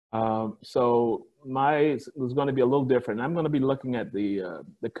So my was going to be a little different. I'm going to be looking at the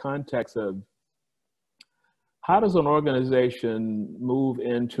context of how does an organization move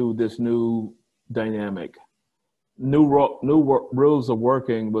into this new dynamic. Rules of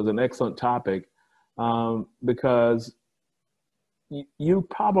working was an excellent topic because you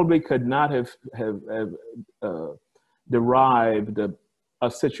probably could not have derived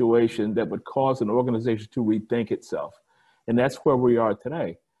a situation that would cause an organization to rethink itself. And that's where we are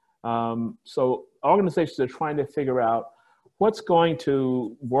today. So organizations are trying to figure out what's going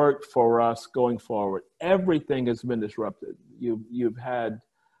to work for us going forward. Everything has been disrupted. You've had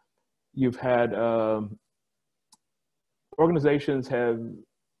organizations have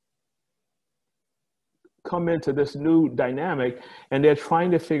come into this new dynamic, and they're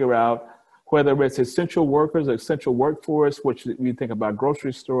trying to figure out whether it's essential workers, essential workforce, which you think about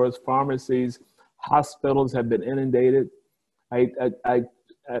grocery stores, pharmacies, hospitals have been inundated.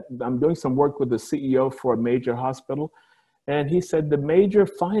 I'm doing some work with the CEO for a major hospital, and he said the major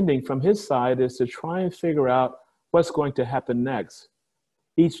finding from his side is to try and figure out what's going to happen next.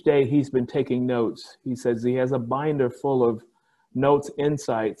 Each day he's been taking notes. He says he has a binder full of notes,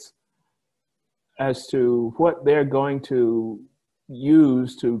 insights as to what they're going to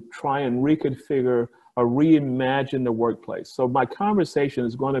use to try and reconfigure or reimagine the workplace. So my conversation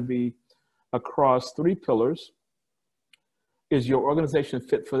is going to be across three pillars. Is your organization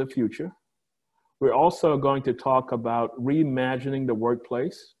fit for the future? We're also going to talk about reimagining the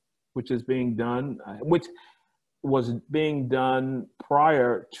workplace, which is being done, which was being done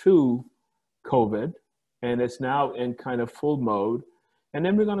prior to COVID, and it's now in kind of full mode. And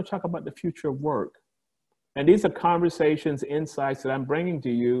then we're going to talk about the future of work. And these are conversations, insights that I'm bringing to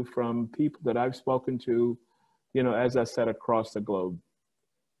you from people that I've spoken to, you know, as I said, across the globe.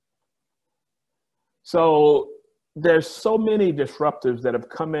 So there's so many disruptors that have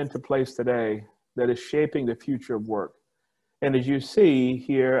come into place today that is shaping the future of work. And as you see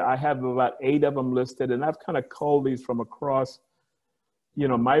here, I have about 8 of them listed, and I've kind of culled these from across, you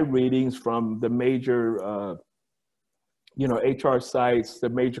know, my readings from the major, you know, HR sites, the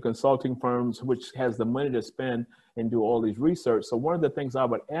major consulting firms, which has the money to spend and do all these research. So one of the things I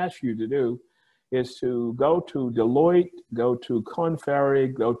would ask you to do is to go to Deloitte, go to Korn Ferry,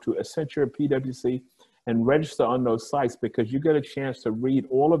 go to Accenture, PwC, and register on those sites, because you get a chance to read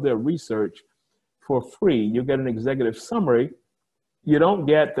all of their research for free. You get an executive summary. You don't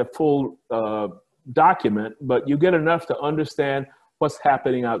get the full document, but you get enough to understand what's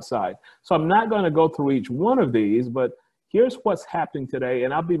happening outside. So I'm not going to go through each one of these, but here's what's happening today,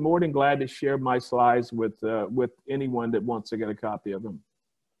 and I'll be more than glad to share my slides with anyone that wants to get a copy of them.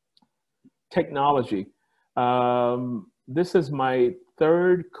 Technology. This is my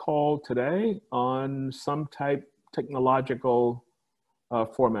 3rd call today on some type technological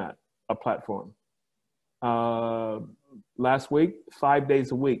format, a platform. Last week, 5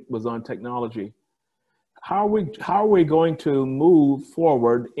 days a week was on technology. How are we going to move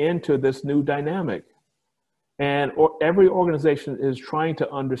forward into this new dynamic? And every organization is trying to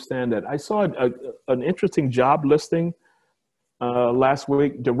understand that. I saw an interesting job listing last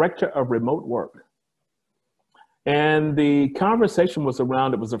week, Director of Remote Work. And the conversation was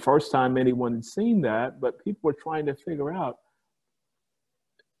around, it was the first time anyone had seen that, but people were trying to figure out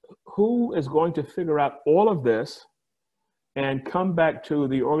who is going to figure out all of this and come back to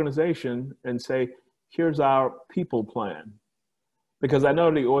the organization and say, here's our people plan. Because I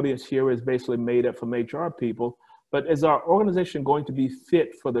know the audience here is basically made up from HR people, but is our organization going to be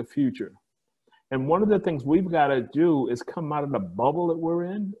fit for the future? And one of the things we've got to do is come out of the bubble that we're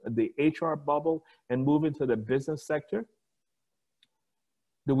in, the HR bubble, and move into the business sector.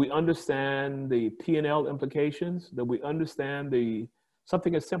 Do we understand the P&L implications? Do we understand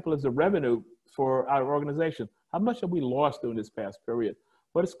something as simple as the revenue for our organization? How much have we lost during this past period?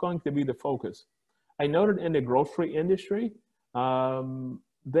 What is going to be the focus? I noted in the grocery industry,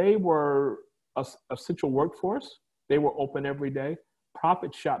 they were a essential workforce. They were open every day.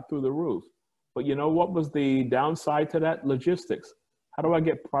 Profits shot through the roof. But you know what was the downside to that? Logistics. How do I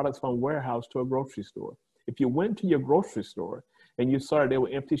get products from warehouse to a grocery store? If you went to your grocery store and you saw there were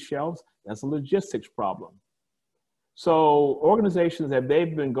empty shelves, that's a logistics problem. So organizations, that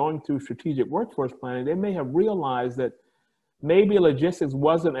they've been going through strategic workforce planning, they may have realized that maybe logistics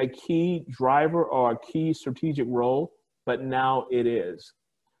wasn't a key driver or a key strategic role, but now it is.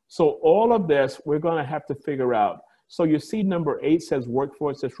 So all of this, we're going to have to figure out. So you see number 8 says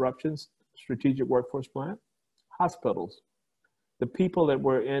workforce disruptions, strategic workforce plan. Hospitals. The people that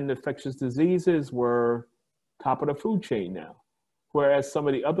were in infectious diseases were top of the food chain now. Whereas some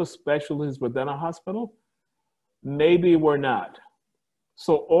of the other specialties within a hospital, maybe were not.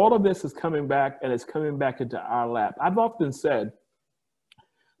 So all of this is coming back, and it's coming back into our lap. I've often said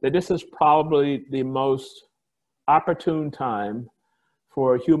that this is probably the most opportune time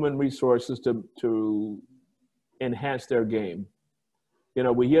for human resources to enhance their game. You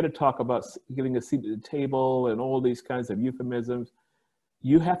know, we're here to talk about getting a seat at the table and all these kinds of euphemisms.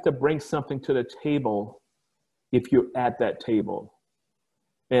 You have to bring something to the table if you're at that table.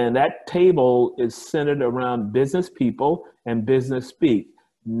 And that table is centered around business people and business speak,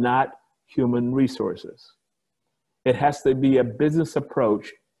 not human resources. It has to be a business approach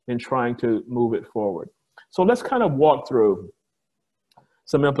in trying to move it forward. So let's kind of walk through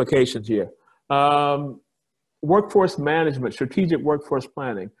some implications here. Workforce management, strategic workforce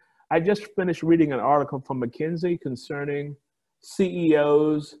planning. I just finished reading an article from McKinsey concerning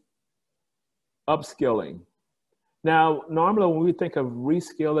CEOs upskilling. Now, normally when we think of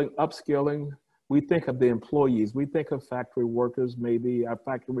reskilling, upskilling, we think of the employees. We think of factory workers, maybe our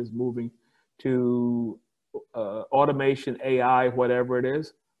factory is moving to automation, AI, whatever it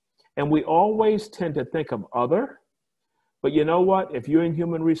is. And we always tend to think of other. But you know what? If you're in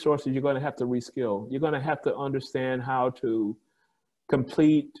human resources, you're going to have to reskill. You're going to have to understand how to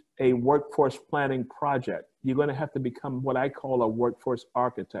complete a workforce planning project. You're going to have to become what I call a workforce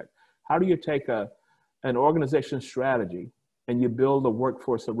architect. How do you take an organization strategy and you build a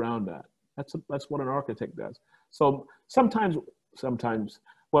workforce around that? That's what an architect does. So sometimes,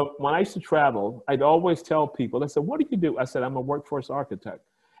 well, when I used to travel, I'd always tell people, they said, what do you do? I said, I'm a workforce architect.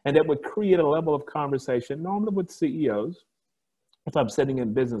 And that would create a level of conversation, normally with CEOs, if I'm sitting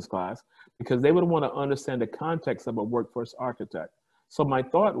in business class, because they would want to understand the context of a workforce architect. So my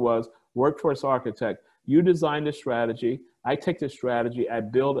thought was, workforce architect, you design the strategy, I take the strategy, I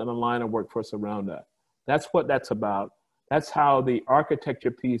build and align a workforce around that. That's what that's about. That's how the architecture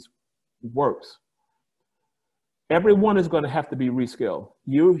piece works. Everyone is going to have to be reskilled.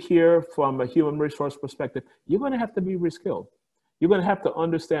 You hear from a human resource perspective, you're going to have to be reskilled. You're going to have to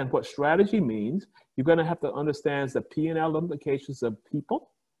understand what strategy means. You're going to have to understand the P&L implications of people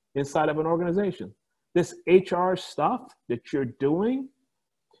inside of an organization. This HR stuff that you're doing,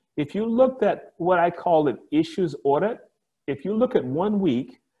 if you looked at what I call an issues audit, if you look at 1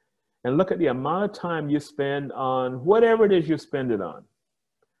 week and look at the amount of time you spend on whatever it is you spend it on,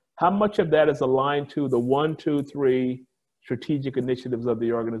 how much of that is aligned to the 1, 2, 3 strategic initiatives of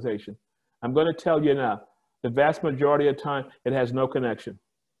the organization? I'm going to tell you now, the vast majority of time, it has no connection.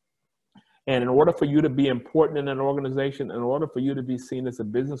 And in order for you to be important in an organization, in order for you to be seen as a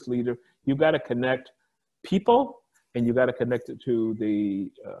business leader, you got to connect people and you got to connect it to the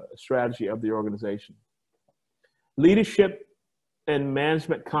strategy of the organization. Leadership and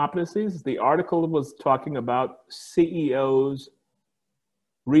management competencies. The article was talking about CEOs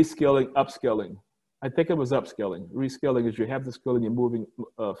reskilling, upskilling. I think it was upskilling. Reskilling is you have the skill and you're moving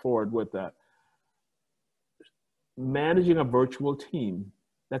forward with that. Managing a virtual team,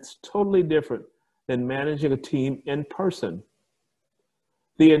 that's totally different than managing a team in person.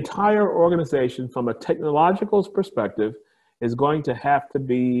 The entire organization, from a technological perspective, is going to have to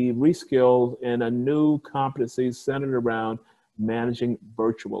be reskilled in a new competency centered around managing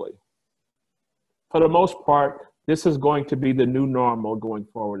virtually. For the most part, this is going to be the new normal going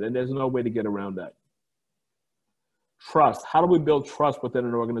forward, and there's no way to get around that. Trust. How do we build trust within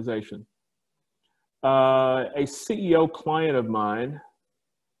an organization? A CEO client of mine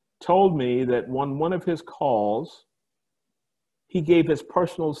told me that on one of his calls, he gave his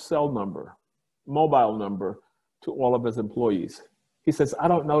personal cell number, mobile number, to all of his employees. He says, I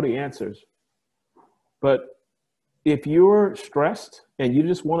don't know the answers, but if you're stressed and you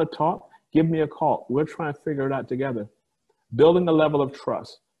just want to talk, give me a call. We'll try and figure it out together. Building a level of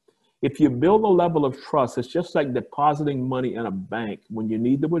trust. If you build a level of trust, it's just like depositing money in a bank. When you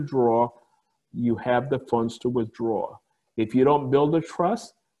need to withdraw, you have the funds to withdraw. If you don't build a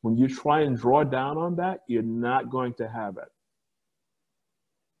trust, when you try and draw down on that, you're not going to have it.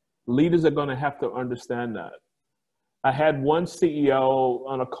 Leaders are going to have to understand that. I had one CEO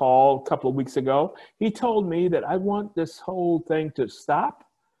on a call a couple of weeks ago. He told me that I want this whole thing to stop.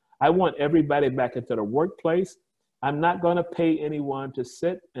 I want everybody back into the workplace. I'm not going to pay anyone to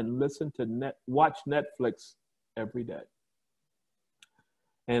sit and listen to watch Netflix every day.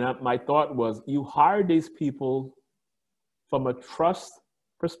 And my thought was, you hire these people from a trust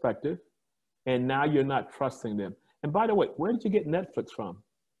perspective, and now you're not trusting them. And by the way, where did you get Netflix from?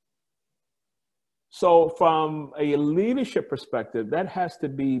 So from a leadership perspective, that has to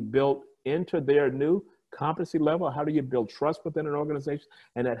be built into their new competency level. How do you build trust within an organization?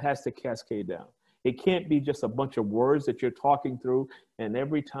 And that has to cascade down. It can't be just a bunch of words that you're talking through, and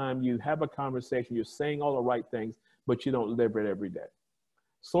every time you have a conversation, you're saying all the right things, but you don't live it every day.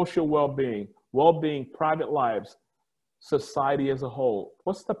 social well-being, well-being, private lives, society as a whole.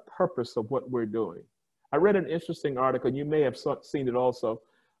 What's the purpose of what we're doing? I read an interesting article, and you may have seen it also.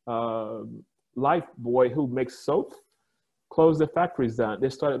 Life Boy, who makes soap, closed their factories down. They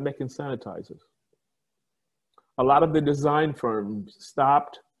started making sanitizers. A lot of the design firms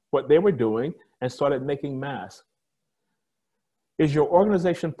stopped what they were doing and started making masks. Is your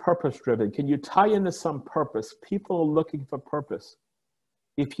organization purpose-driven? Can you tie into some purpose? People are looking for purpose.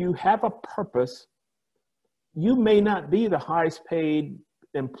 If you have a purpose, you may not be the highest paid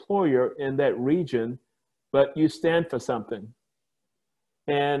employer in that region, but you stand for something.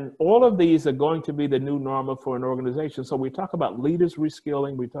 And all of these are going to be the new normal for an organization. So we talk about leaders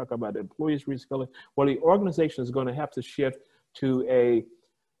reskilling, we talk about employees reskilling. Well, the organization is going to have to shift to a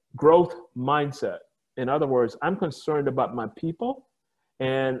growth mindset. In other words, I'm concerned about my people,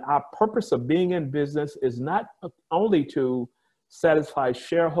 and our purpose of being in business is not only to satisfy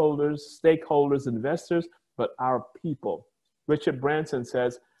shareholders, stakeholders, investors, but our people. Richard Branson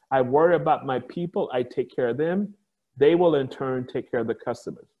says, I worry about my people, I take care of them, they will in turn take care of the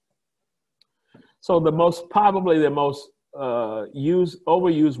customers. So probably the most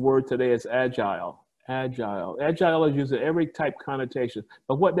overused word today is agile. Agile is used in every type connotation.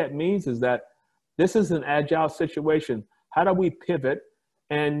 But what that means is that this is an agile situation. How do we pivot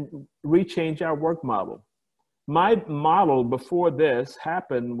and rechange our work model? My model before this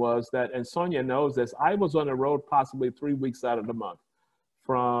happened was that, and Sonia knows this, I was on the road possibly 3 weeks out of the month,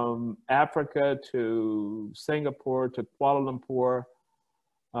 from Africa to Singapore to Kuala Lumpur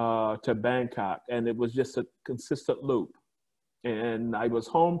to Bangkok. And it was just a consistent loop. And I was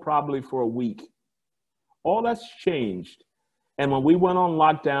home probably for a week. All that's changed. And when we went on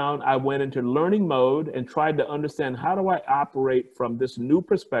lockdown, I went into learning mode and tried to understand, how do I operate from this new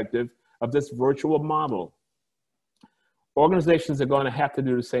perspective of this virtual model? Organizations are going to have to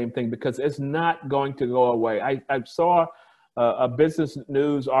do the same thing, because it's not going to go away. I saw a business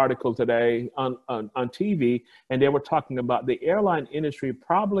news article today on TV, and they were talking about the airline industry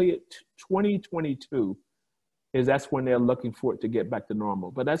probably 2022 that's when they're looking for it to get back to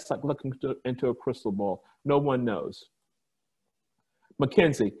normal. But that's like looking into a crystal ball. No one knows.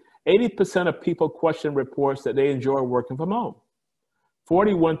 McKinsey, 80% of people question reports that they enjoy working from home.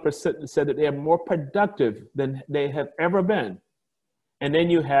 41% said that they are more productive than they have ever been. And then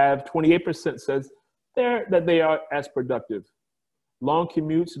you have 28% says that they are as productive. Long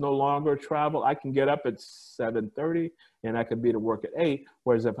commutes, no longer travel. I can get up at 7:30 and I can be to work at 8.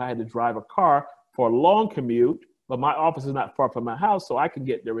 Whereas if I had to drive a car for a long commute, but my office is not far from my house, so I can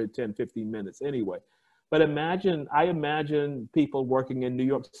get there in 10, 15 minutes anyway. But I imagine people working in New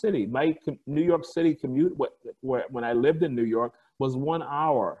York City. My New York City commute, when I lived in New York, was 1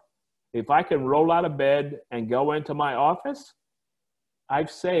 hour. If I can roll out of bed and go into my office,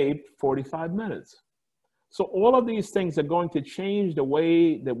 I've saved 45 minutes. So all of these things are going to change the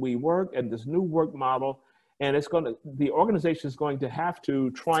way that we work and this new work model. And the organization is going to have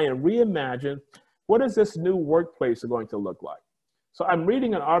to try and reimagine, what is this new workplace going to look like? So I'm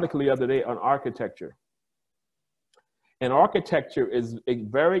reading an article the other day on architecture. And architecture is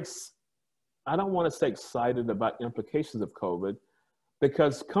I don't want to say excited about implications of COVID,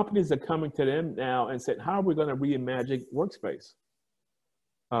 because companies are coming to them now and saying, how are we going to reimagine workspace?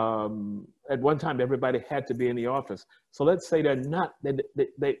 At one time, everybody had to be in the office. So let's say they're not,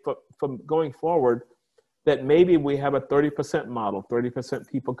 from going forward, that maybe we have a 30% model, 30%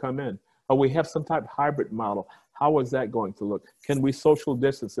 people come in, or we have some type of hybrid model. How is that going to look? Can we social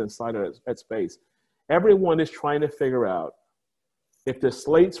distance inside of that space? Everyone is trying to figure out, if the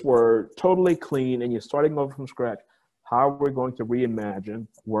slates were totally clean and you're starting over from scratch, how are we going to reimagine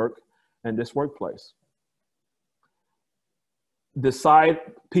work and this workplace? Decide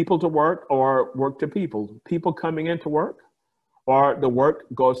people to work or work to people. People coming into work, or the work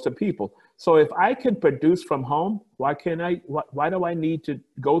goes to people. So if I can produce from home, why do I need to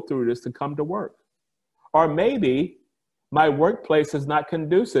go through this to come to work? Or maybe my workplace is not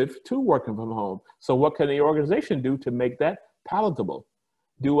conducive to working from home. So what can the organization do to make that palatable?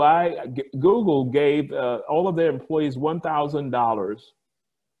 Google gave all of their employees $1,000.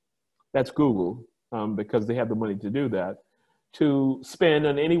 That's Google, because they have the money to do that, to spend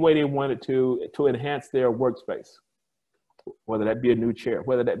in any way they wanted to enhance their workspace, whether that be a new chair,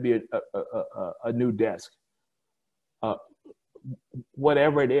 whether that be a new desk,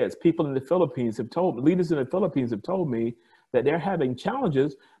 whatever it is. People in the Philippines leaders in the Philippines have told me that they're having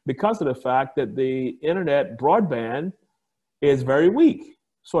challenges because of the fact that the internet broadband is very weak.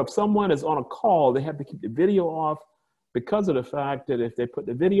 So if someone is on a call, they have to keep the video off, because of the fact that if they put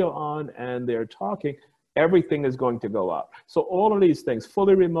the video on and they're talking, everything is going to go up. So all of these things,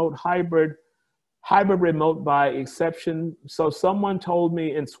 fully remote, hybrid remote by exception. So someone told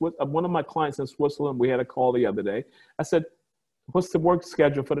me one of my clients in Switzerland, we had a call the other day. I said, what's the work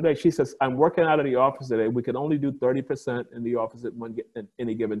schedule for today? She says, I'm working out of the office today. We can only do 30% in the office at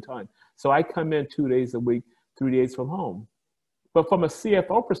any given time. So I come in 2 days a week, 3 days from home. But from a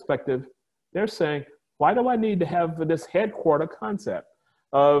CFO perspective, they're saying, why do I need to have this headquarter concept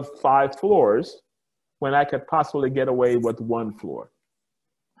of 5 floors when I could possibly get away with 1 floor?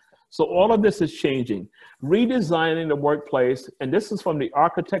 So all of this is changing, redesigning the workplace. And this is from the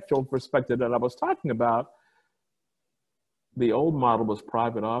architectural perspective that I was talking about. The old model was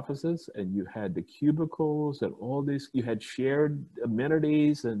private offices, and you had the cubicles and all these, you had shared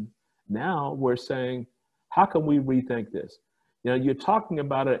amenities. And now we're saying, how can we rethink this? You know, you're talking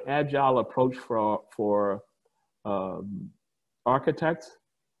about an agile approach for architects.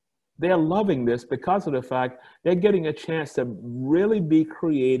 They're loving this because of the fact they're getting a chance to really be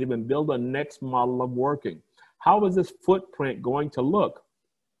creative and build a next model of working. How is this footprint going to look,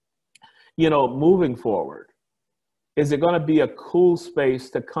 you know, moving forward? Is it going to be a cool space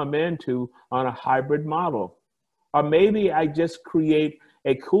to come into on a hybrid model? Or maybe I just create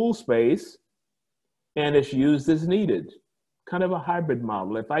a cool space and it's used as needed, kind of a hybrid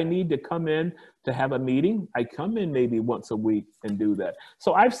model. If I need to come in to have a meeting, I come in maybe once a week and do that.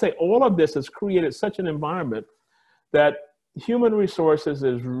 So I'd say all of this has created such an environment that human resources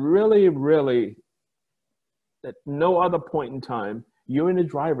is really, really, at no other point in time, you're in the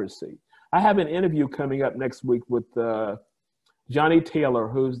driver's seat. I have an interview coming up next week with Johnny Taylor,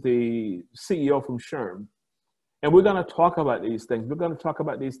 who's the CEO from SHRM. And we're going to talk about these things. We're going to talk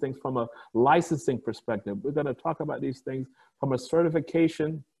about these things from a licensing perspective. We're going to talk about these things from a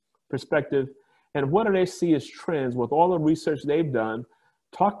certification perspective. And what do they see as trends with all the research they've done,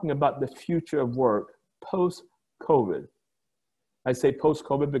 talking about the future of work post-COVID. I say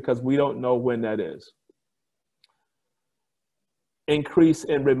post-COVID because we don't know when that is. Increase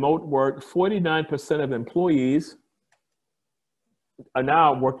in remote work, 49% of employees are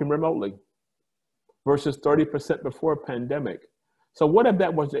now working remotely versus 30% before pandemic. So what if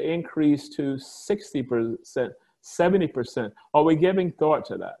that was to increase to 60%, 70%? Are we giving thought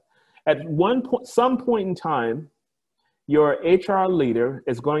to that? At some point in time, your HR leader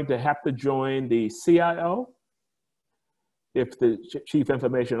is going to have to join the CIO, if the Chief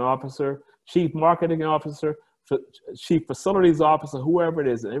Information Officer, Chief Marketing Officer, Chief Facilities Officer, whoever it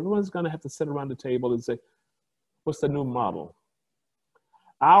is, and everyone's going to have to sit around the table and say, what's the new model?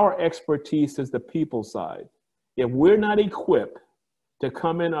 Our expertise is the people side. If we're not equipped to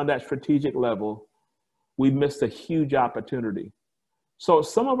come in on that strategic level, we missed a huge opportunity. So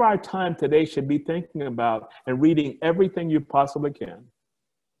some of our time today should be thinking about and reading everything you possibly can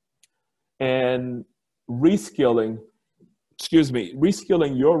and reskilling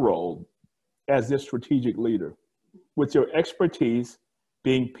your role as this strategic leader, with your expertise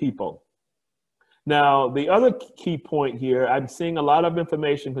being people. Now, the other key point here, I'm seeing a lot of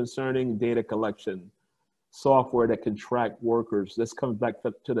information concerning data collection, software that can track workers. This comes back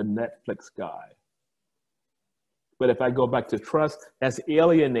to the Netflix guy. But if I go back to trust, that's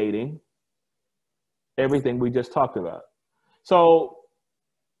alienating everything we just talked about. So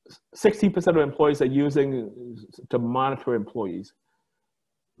 16% of employees are using to monitor employees.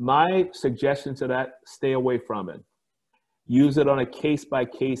 My suggestion to that, stay away from it. Use it on a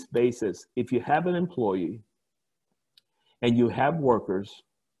case-by-case basis. If you have an employee and you have workers,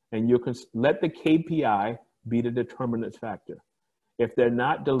 and you can let the KPI be the determinant factor. If they're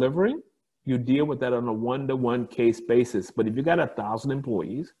not delivering, you deal with that on a one-to-one case basis. But if you got 1,000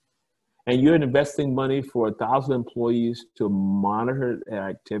 employees and you're investing money for 1,000 employees to monitor their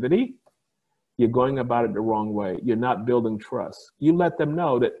activity, you're going about it the wrong way. You're not building trust. You let them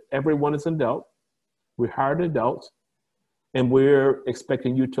know that everyone is an adult. We hired adults, and we're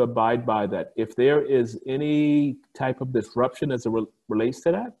expecting you to abide by that. If there is any type of disruption as it relates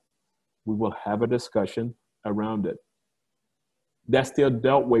to that, we will have a discussion around it. That's the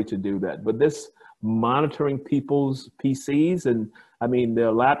adult way to do that. But this monitoring people's PCs and, I mean,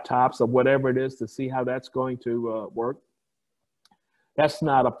 their laptops or whatever it is to see how that's going to work, that's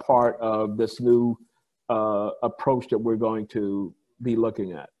not a part of this new approach that we're going to be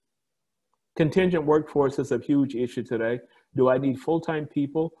looking at. Contingent workforce is a huge issue today. Do I need full-time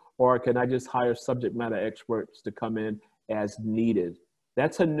people, or can I just hire subject matter experts to come in as needed?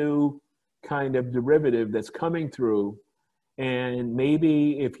 That's a new kind of derivative that's coming through. And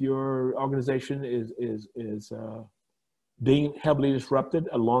maybe if your organization is being heavily disrupted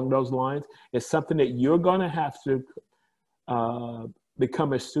along those lines, it's something that you're going to have to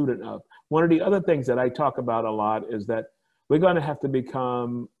become a student of. One of the other things that I talk about a lot is that we're going to have to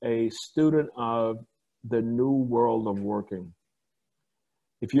become a student of the new world of working.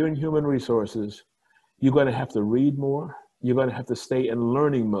 If you're in human resources, you're going to have to read more. You're going to have to stay in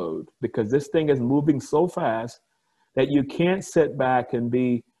learning mode because this thing is moving so fast that you can't sit back and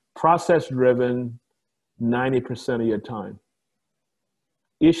be process driven 90% of your time.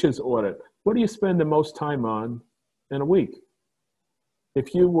 Issues audit. What do you spend the most time on in a week?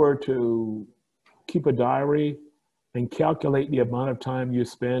 If you were to keep a diary and calculate the amount of time you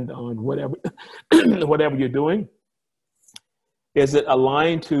spend on whatever, whatever you're doing, is it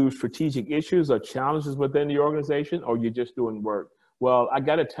aligned to strategic issues or challenges within the organization, or you're just doing work? Well, I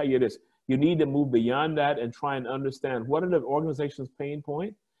got to tell you this. You need to move beyond that and try and understand what are the organization's pain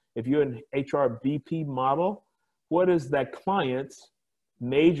point. If you're an HR BP model, what is that client's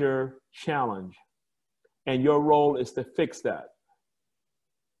major challenge? And your role is to fix that.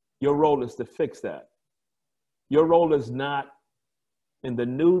 Your role is to fix that. Your role is not in the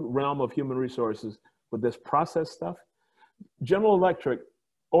new realm of human resources with this process stuff. General Electric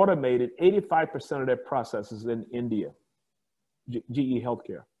automated 85% of their processes in India, GE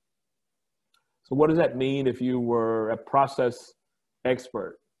Healthcare. So what does that mean if you were a process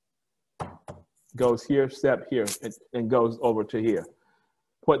expert? Goes here, step here, and goes over to here.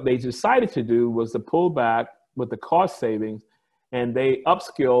 What they decided to do was to pull back with the cost savings, and they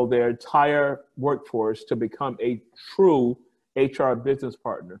upskilled their entire workforce to become a true HR business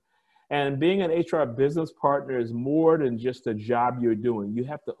partner. And being an HR business partner is more than just a job you're doing. You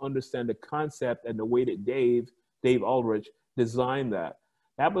have to understand the concept and the way that Dave Aldrich designed that.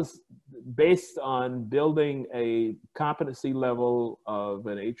 That was based on building a competency level of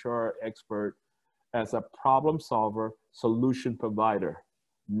an HR expert as a problem solver, solution provider,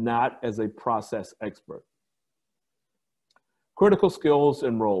 not as a process expert. Critical skills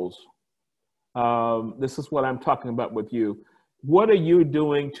and roles. This is what I'm talking about with you. What are you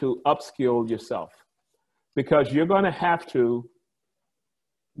doing to upskill yourself? Because you're going to have to,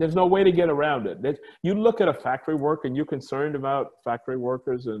 there's no way to get around it. You look at a factory work and you're concerned about factory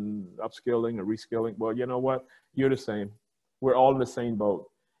workers and upskilling or reskilling. Well, you know what? You're the same. We're all in the same boat.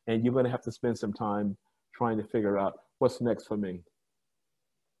 And you're going to have to spend some time trying to figure out what's next for me.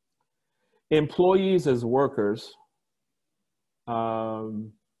 Employees as workers,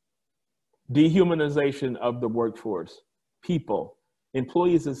 dehumanization of the workforce. People,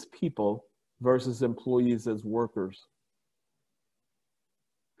 employees as people versus employees as workers.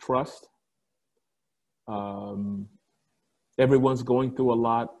 Trust. Everyone's going through a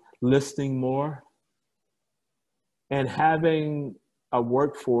lot, listening more, and having a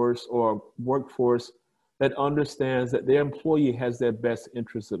workforce that understands that their employee has their best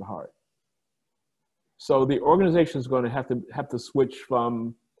interests at heart. So the organization is going to have to switch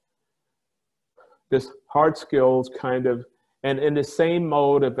from this hard skills kind of, and in the same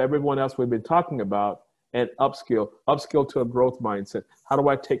mode of everyone else we've been talking about, and upskill to a growth mindset. How do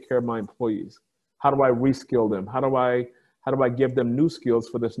I take care of my employees? How do I reskill them? How do I give them new skills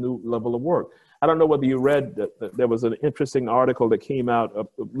for this new level of work? I don't know whether you read that there was an interesting article that came out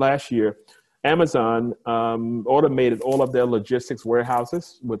last year. Amazon automated all of their logistics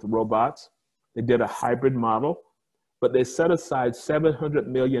warehouses with robots. They did a hybrid model, but they set aside $700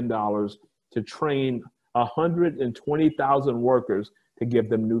 million to train 120,000 workers to give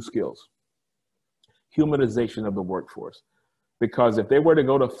them new skills. Humanization of the workforce. Because if they were to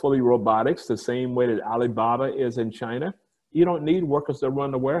go to fully robotics, the same way that Alibaba is in China, you don't need workers to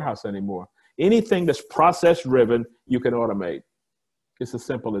run the warehouse anymore. Anything that's process driven, you can automate. It's as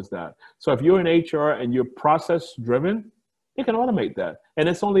simple as that. So if you're in HR and you're process driven, you can automate that. And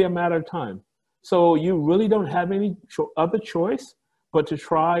it's only a matter of time. So you really don't have any other choice but to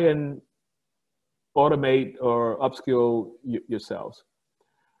try and automate or upskill yourselves.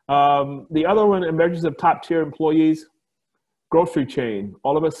 The other one, emergence of top tier employees, grocery chain.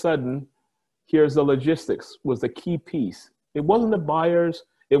 All of a sudden, here's the logistics was the key piece. It wasn't the buyers,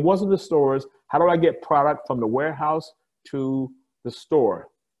 it wasn't the stores. How do I get product from the warehouse to the store?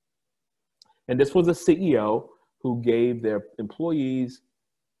 And this was a CEO who gave their employees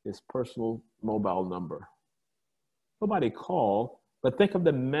his personal mobile number. Nobody called, but think of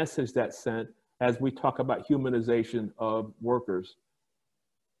the message that sent as we talk about humanization of workers.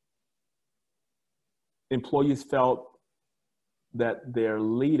 Employees felt that their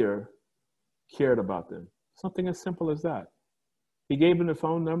leader cared about them. Something as simple as that. He gave them the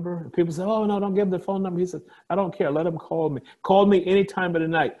phone number. And people say, oh, no, don't give them the phone number. He said, I don't care. Let them call me. Call me any time of the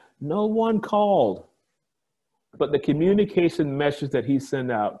night. No one called. But the communication message that he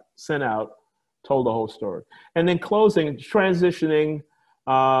sent out told the whole story. And then closing, transitioning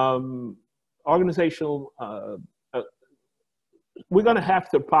organizational, we're going to have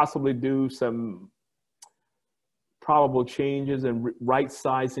to possibly do some probable changes and right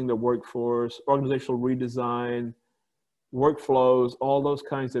sizing the workforce, organizational redesign, workflows, all those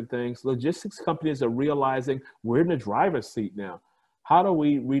kinds of things. Logistics companies are realizing we're in the driver's seat now. How do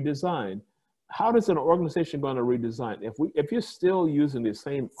we redesign? How does an organization going to redesign? If you're still using the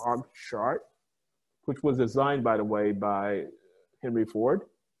same org chart, which was designed, by the way, by Henry Ford,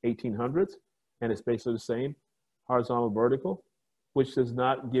 1800s, and it's basically the same, horizontal, vertical, which does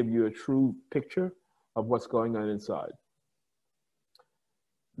not give you a true picture of what's going on inside.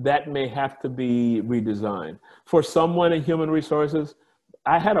 That may have to be redesigned. For someone in human resources,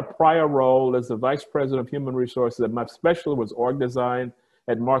 I had a prior role as the vice president of human resources, and my specialty was org design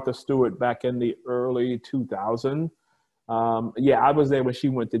at Martha Stewart back in the early 2000s. Yeah, I was there when she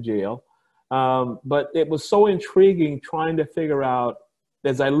went to jail. But it was so intriguing trying to figure out,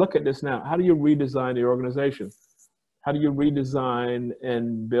 as I look at this now, how do you redesign the organization? How do you redesign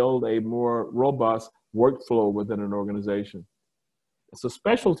and build a more robust workflow within an organization? It's a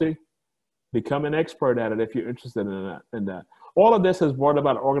specialty. Become an expert at it if you're interested in that. All of this has brought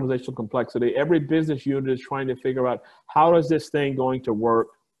about organizational complexity. Every business unit is trying to figure out, how is this thing going to work?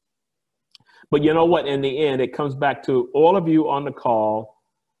 But you know what? In the end, it comes back to all of you on the call.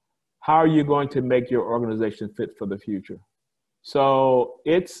 How are you going to make your organization fit for the future? So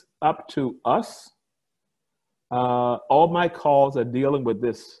it's up to us. All my calls are dealing with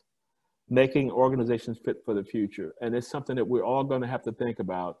this, making organizations fit for the future. And it's something that we're all going to have to think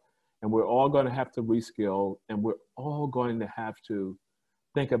about, and we're all going to have to reskill, and we're all going to have to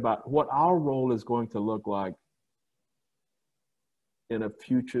think about what our role is going to look like in a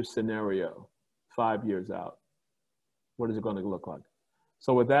future scenario, 5 years out. What is it going to look like?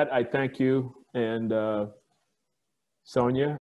 So with that, I thank you, and Sonia.